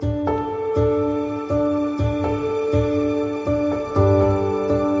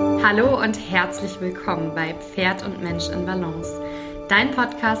und herzlich willkommen bei Pferd und Mensch in Balance. Dein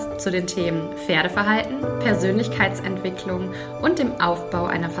Podcast zu den Themen Pferdeverhalten, Persönlichkeitsentwicklung und dem Aufbau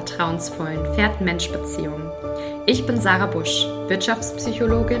einer vertrauensvollen Pferd-Mensch-Beziehung. Ich bin Sarah Busch,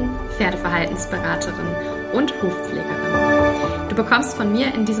 Wirtschaftspsychologin, Pferdeverhaltensberaterin und Hufpflegerin. Du bekommst von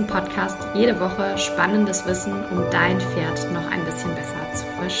mir in diesem Podcast jede Woche spannendes Wissen, um dein Pferd noch ein bisschen besser zu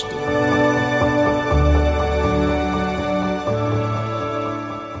verstehen.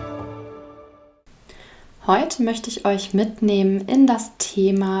 Heute möchte ich euch mitnehmen in das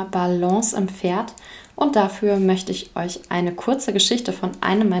Thema Balance im Pferd und dafür möchte ich euch eine kurze Geschichte von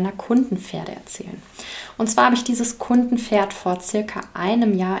einem meiner Kundenpferde erzählen. Und zwar habe ich dieses Kundenpferd vor circa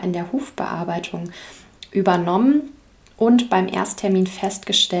einem Jahr in der Hufbearbeitung übernommen und beim Ersttermin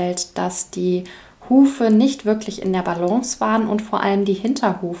festgestellt, dass die Hufe nicht wirklich in der Balance waren und vor allem die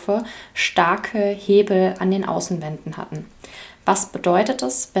Hinterhufe starke Hebel an den Außenwänden hatten. Was bedeutet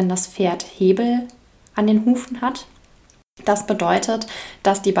es, wenn das Pferd Hebel an den Hufen hat? Das bedeutet,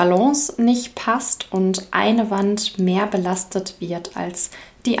 dass die Balance nicht passt und eine Wand mehr belastet wird als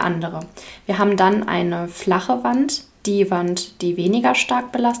die andere. Wir haben dann eine flache Wand, die weniger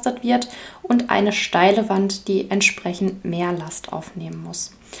stark belastet wird, und eine steile Wand, die entsprechend mehr Last aufnehmen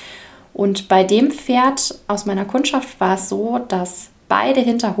muss. Und bei dem Pferd aus meiner Kundschaft war es so, dass beide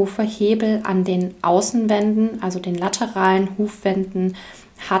Hinterhufe Hebel an den Außenwänden, also den lateralen Hufwänden,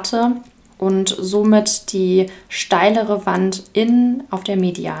 hatte und somit die steilere Wand innen auf der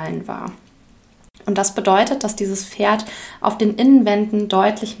medialen war. Und das bedeutet, dass dieses Pferd auf den Innenwänden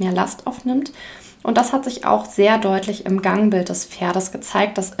deutlich mehr Last aufnimmt. Und das hat sich auch sehr deutlich im Gangbild des Pferdes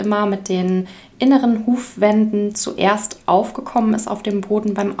gezeigt, dass immer mit den inneren Hufwänden zuerst aufgekommen ist auf dem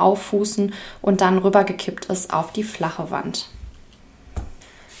Boden beim Auffußen und dann rübergekippt ist auf die flache Wand.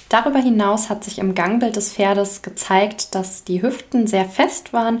 Darüber hinaus hat sich im Gangbild des Pferdes gezeigt, dass die Hüften sehr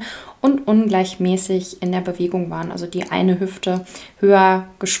fest waren und ungleichmäßig in der Bewegung waren. Also die eine Hüfte höher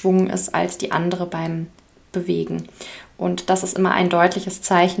geschwungen ist als die andere beim Bewegen. Und das ist immer ein deutliches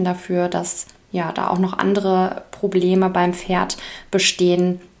Zeichen dafür, dass da auch noch andere Probleme beim Pferd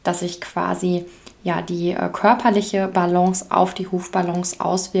bestehen, dass sich quasi die körperliche Balance auf die Hufbalance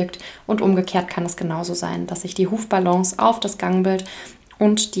auswirkt. Und umgekehrt kann es genauso sein, dass sich die Hufbalance auf das Gangbild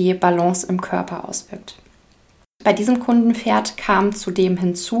und die Balance im Körper auswirkt. Bei diesem Kundenpferd kam zudem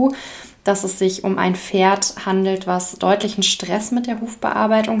hinzu, dass es sich um ein Pferd handelt, was deutlichen Stress mit der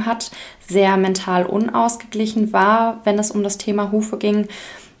Hufbearbeitung hat, sehr mental unausgeglichen war, wenn es um das Thema Hufe ging,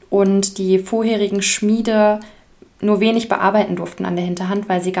 und die vorherigen Schmiede nur wenig bearbeiten durften an der Hinterhand,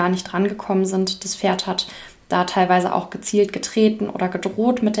 weil sie gar nicht drangekommen sind. Das Pferd hat da teilweise auch gezielt getreten oder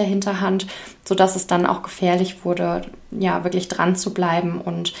gedroht mit der Hinterhand, sodass es dann auch gefährlich wurde, wirklich dran zu bleiben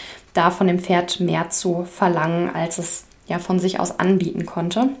und da von dem Pferd mehr zu verlangen, als es von sich aus anbieten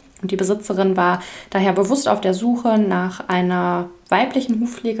konnte. Und die Besitzerin war daher bewusst auf der Suche nach einer weiblichen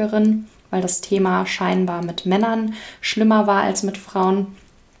Hufpflegerin, weil das Thema scheinbar mit Männern schlimmer war als mit Frauen.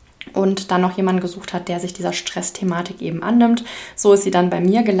 Und dann noch jemanden gesucht hat, der sich dieser Stressthematik eben annimmt. So ist sie dann bei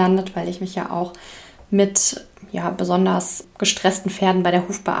mir gelandet, weil ich mich ja auch mit besonders gestressten Pferden bei der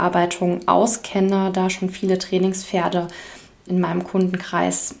Hufbearbeitung auskenne, da schon viele Trainingspferde in meinem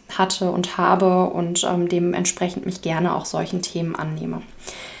Kundenkreis hatte und habe und dementsprechend mich gerne auch solchen Themen annehme.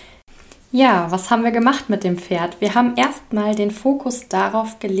 Ja, was haben wir gemacht mit dem Pferd? Wir haben erstmal den Fokus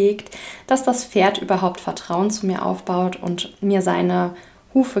darauf gelegt, dass das Pferd überhaupt Vertrauen zu mir aufbaut und mir seine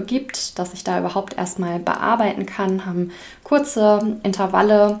Hufe gibt, dass ich da überhaupt erstmal bearbeiten kann, haben kurze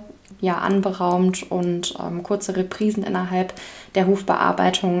Intervalle anberaumt und kurze Reprisen innerhalb der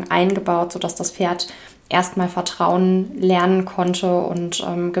Hufbearbeitung eingebaut, sodass das Pferd erstmal Vertrauen lernen konnte und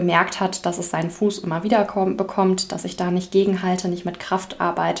gemerkt hat, dass es seinen Fuß immer wieder bekommt, dass ich da nicht gegenhalte, nicht mit Kraft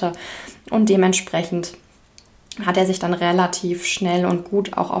arbeite, und dementsprechend hat er sich dann relativ schnell und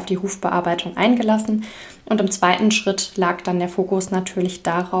gut auch auf die Hufbearbeitung eingelassen. Und im zweiten Schritt lag dann der Fokus natürlich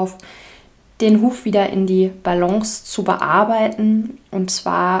darauf, den Huf wieder in die Balance zu bearbeiten, und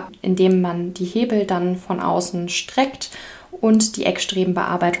zwar indem man die Hebel dann von außen streckt und die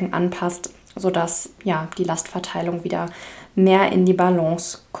Eckstrebenbearbeitung anpasst, sodass die Lastverteilung wieder mehr in die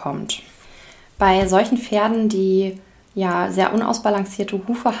Balance kommt. Bei solchen Pferden, die sehr unausbalancierte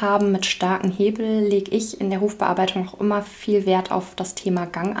Hufe haben mit starken Hebel, lege ich in der Hufbearbeitung auch immer viel Wert auf das Thema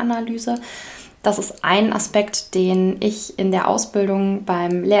Ganganalyse. Das ist ein Aspekt, den ich in der Ausbildung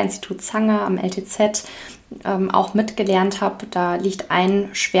beim Lehrinstitut Zange am LTZ auch mitgelernt habe. Da liegt ein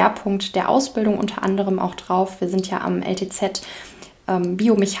Schwerpunkt der Ausbildung unter anderem auch drauf. Wir sind ja am LTZ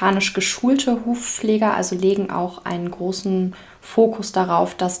biomechanisch geschulte Hufpfleger, also legen auch einen großen Fokus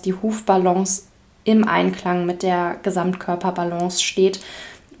darauf, dass die Hufbalance im Einklang mit der Gesamtkörperbalance steht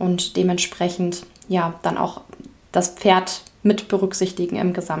und dementsprechend ja dann auch das Pferd mit berücksichtigen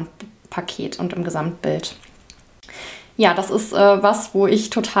im Gesamtpaket und im Gesamtbild. Ja, das ist was, wo ich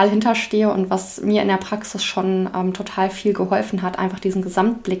total hinterstehe und was mir in der Praxis schon total viel geholfen hat, einfach diesen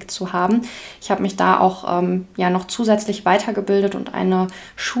Gesamtblick zu haben. Ich habe mich da auch noch zusätzlich weitergebildet und eine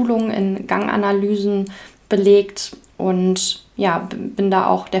Schulung in Ganganalysen belegt und ja, bin da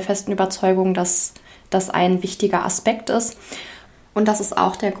auch der festen Überzeugung, dass das ein wichtiger Aspekt ist. Und das ist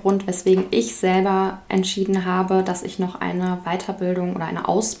auch der Grund, weswegen ich selber entschieden habe, dass ich noch eine Weiterbildung oder eine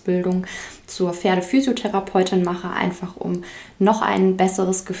Ausbildung zur Pferdephysiotherapeutin mache, einfach um noch ein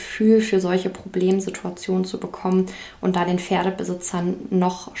besseres Gefühl für solche Problemsituationen zu bekommen und da den Pferdebesitzern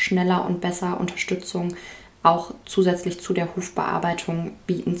noch schneller und besser Unterstützung auch zusätzlich zu der Hufbearbeitung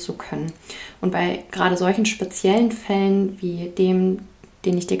bieten zu können. Und bei gerade solchen speziellen Fällen wie dem,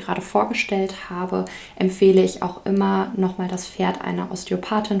 den ich dir gerade vorgestellt habe, empfehle ich auch immer, nochmal das Pferd einer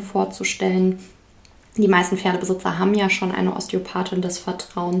Osteopathin vorzustellen. Die meisten Pferdebesitzer haben ja schon eine Osteopathin des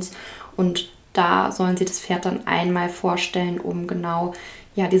Vertrauens und da sollen sie das Pferd dann einmal vorstellen, um genau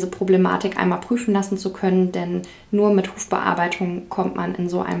diese Problematik einmal prüfen lassen zu können, denn nur mit Hufbearbeitung kommt man in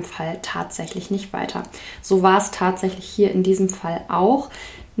so einem Fall tatsächlich nicht weiter. So war es tatsächlich hier in diesem Fall auch.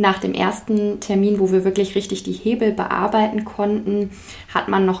 Nach dem ersten Termin, wo wir wirklich richtig die Hebel bearbeiten konnten, hat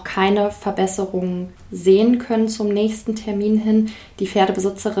man noch keine Verbesserung sehen können zum nächsten Termin hin. Die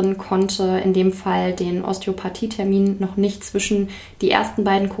Pferdebesitzerin konnte in dem Fall den Osteopathietermin noch nicht zwischen die ersten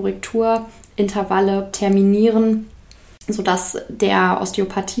beiden Korrekturintervalle terminieren, sodass der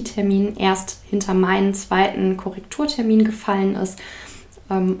Osteopathietermin erst hinter meinen zweiten Korrekturtermin gefallen ist.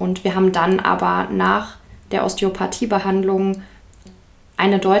 Und wir haben dann aber nach der Osteopathiebehandlung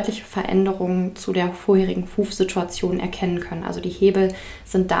eine deutliche Veränderung zu der vorherigen Hufsituation erkennen können. Also die Hebel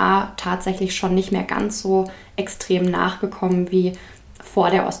sind da tatsächlich schon nicht mehr ganz so extrem nachgekommen wie vor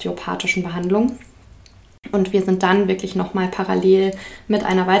der osteopathischen Behandlung. Und wir sind dann wirklich nochmal parallel mit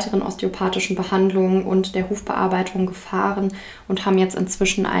einer weiteren osteopathischen Behandlung und der Hufbearbeitung gefahren und haben jetzt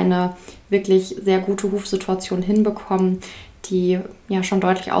inzwischen eine wirklich sehr gute Hufsituation hinbekommen, die ja schon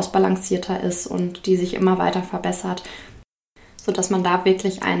deutlich ausbalancierter ist und die sich immer weiter verbessert, sodass man da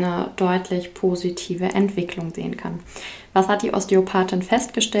wirklich eine deutlich positive Entwicklung sehen kann. Was hat die Osteopathin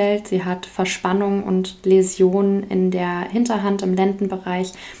festgestellt? Sie hat Verspannung und Läsionen in der Hinterhand im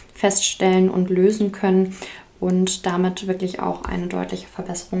Lendenbereich feststellen und lösen können und damit wirklich auch eine deutliche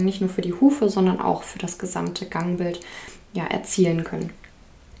Verbesserung nicht nur für die Hufe, sondern auch für das gesamte Gangbild erzielen können.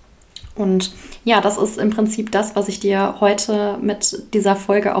 Und ja, das ist im Prinzip das, was ich dir heute mit dieser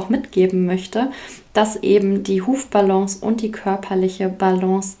Folge auch mitgeben möchte, dass eben die Hufbalance und die körperliche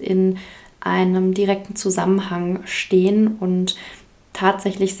Balance in einem direkten Zusammenhang stehen und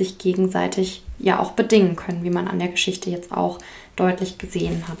tatsächlich sich gegenseitig auch bedingen können, wie man an der Geschichte jetzt auch deutlich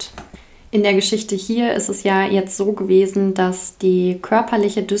gesehen hat. In der Geschichte hier ist es ja jetzt so gewesen, dass die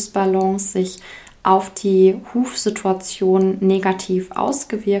körperliche Dysbalance sich auf die Hufsituation negativ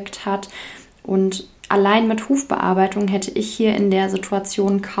ausgewirkt hat. Und allein mit Hufbearbeitung hätte ich hier in der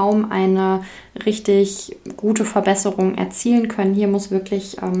Situation kaum eine richtig gute Verbesserung erzielen können. Hier muss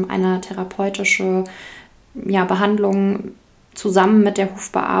wirklich eine therapeutische Behandlung zusammen mit der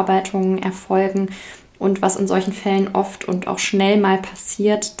Hufbearbeitung erfolgen. Und was in solchen Fällen oft und auch schnell mal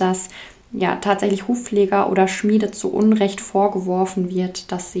passiert, dass tatsächlich Hufpfleger oder Schmiede zu Unrecht vorgeworfen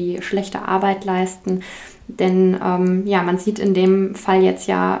wird, dass sie schlechte Arbeit leisten. Denn man sieht in dem Fall jetzt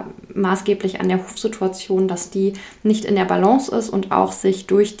maßgeblich an der Hufsituation, dass die nicht in der Balance ist und auch sich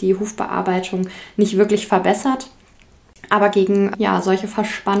durch die Hufbearbeitung nicht wirklich verbessert. Aber gegen solche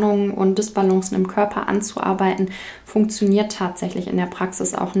Verspannungen und Dysbalancen im Körper anzuarbeiten, funktioniert tatsächlich in der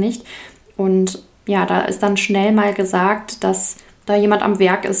Praxis auch nicht. Und da ist dann schnell mal gesagt, dass da jemand am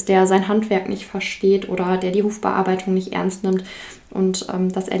Werk ist, der sein Handwerk nicht versteht oder der die Hufbearbeitung nicht ernst nimmt. Und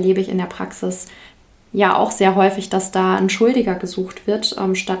das erlebe ich in der Praxis auch sehr häufig, dass da ein Schuldiger gesucht wird,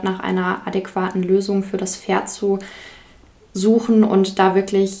 statt nach einer adäquaten Lösung für das Pferd zu suchen und da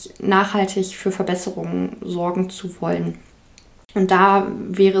wirklich nachhaltig für Verbesserungen sorgen zu wollen. Und da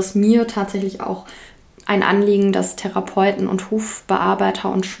wäre es mir tatsächlich auch ein Anliegen, dass Therapeuten und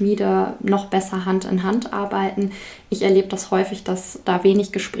Hufbearbeiter und Schmiede noch besser Hand in Hand arbeiten. Ich erlebe das häufig, dass da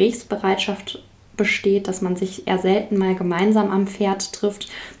wenig Gesprächsbereitschaft besteht, dass man sich eher selten mal gemeinsam am Pferd trifft.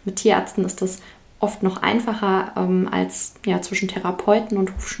 Mit Tierärzten ist das oft noch einfacher als zwischen Therapeuten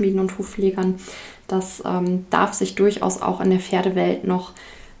und Hufschmieden und Hufpflegern. Das darf sich durchaus auch in der Pferdewelt noch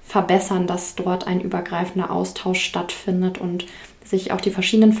verbessern, dass dort ein übergreifender Austausch stattfindet und sich auch die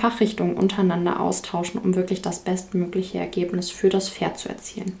verschiedenen Fachrichtungen untereinander austauschen, um wirklich das bestmögliche Ergebnis für das Pferd zu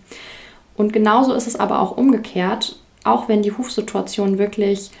erzielen. Und genauso ist es aber auch umgekehrt. auch wenn die Hufsituation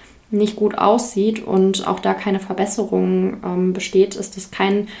wirklich nicht gut aussieht und auch da keine Verbesserung besteht, ist es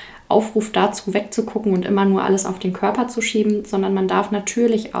kein Aufruf dazu, wegzugucken und immer nur alles auf den Körper zu schieben, sondern man darf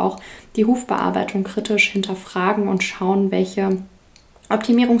natürlich auch die Hufbearbeitung kritisch hinterfragen und schauen, welche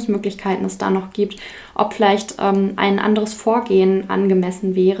Optimierungsmöglichkeiten es da noch gibt, ob vielleicht ein anderes Vorgehen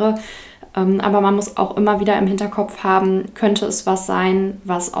angemessen wäre. Aber man muss auch immer wieder im Hinterkopf haben, könnte es was sein,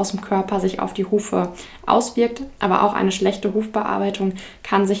 was aus dem Körper sich auf die Hufe auswirkt. Aber auch eine schlechte Hufbearbeitung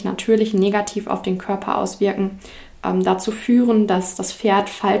kann sich natürlich negativ auf den Körper auswirken, dazu führen, dass das Pferd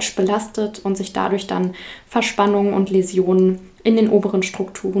falsch belastet und sich dadurch dann Verspannungen und Läsionen in den oberen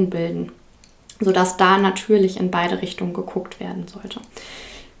Strukturen bilden, sodass da natürlich in beide Richtungen geguckt werden sollte.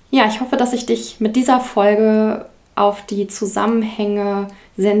 Ja, ich hoffe, dass ich dich mit dieser Folge auf die Zusammenhänge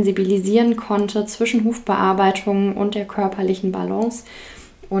sensibilisieren konnte zwischen Hufbearbeitung und der körperlichen Balance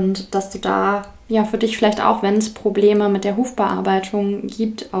und dass du da ja für dich vielleicht auch, wenn es Probleme mit der Hufbearbeitung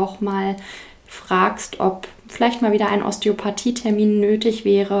gibt, auch mal fragst, ob vielleicht mal wieder ein Osteopathietermin nötig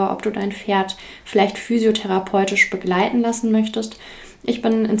wäre, ob du dein Pferd vielleicht physiotherapeutisch begleiten lassen möchtest. Ich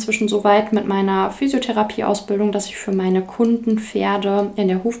bin inzwischen so weit mit meiner Physiotherapieausbildung, dass ich für meine Kundenpferde in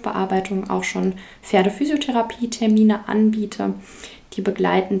der Hufbearbeitung auch schon Pferdephysiotherapie-Termine anbiete, die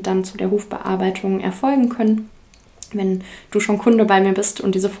begleitend dann zu der Hufbearbeitung erfolgen können. Wenn du schon Kunde bei mir bist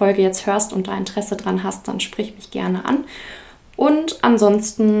und diese Folge jetzt hörst und da Interesse dran hast, dann sprich mich gerne an. Und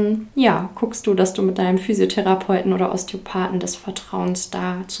ansonsten, ja, guckst du, dass du mit deinem Physiotherapeuten oder Osteopathen des Vertrauens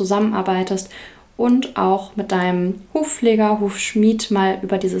da zusammenarbeitest und auch mit deinem Hufpfleger, Hufschmied mal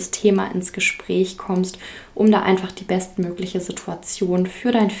über dieses Thema ins Gespräch kommst, um da einfach die bestmögliche Situation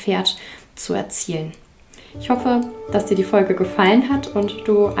für dein Pferd zu erzielen. Ich hoffe, dass dir die Folge gefallen hat und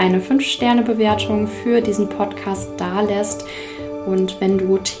du eine 5-Sterne-Bewertung für diesen Podcast dalässt. Und wenn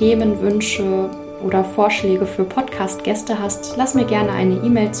du Themen, Wünsche oder Vorschläge für Podcast-Gäste hast, lass mir gerne eine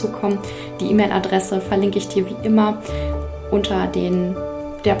E-Mail zukommen. Die E-Mail-Adresse verlinke ich dir wie immer unter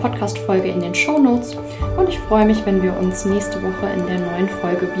der Podcast-Folge in den Shownotes. Und ich freue mich, wenn wir uns nächste Woche in der neuen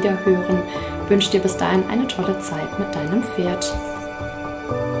Folge wieder hören. Ich wünsche dir bis dahin eine tolle Zeit mit deinem Pferd.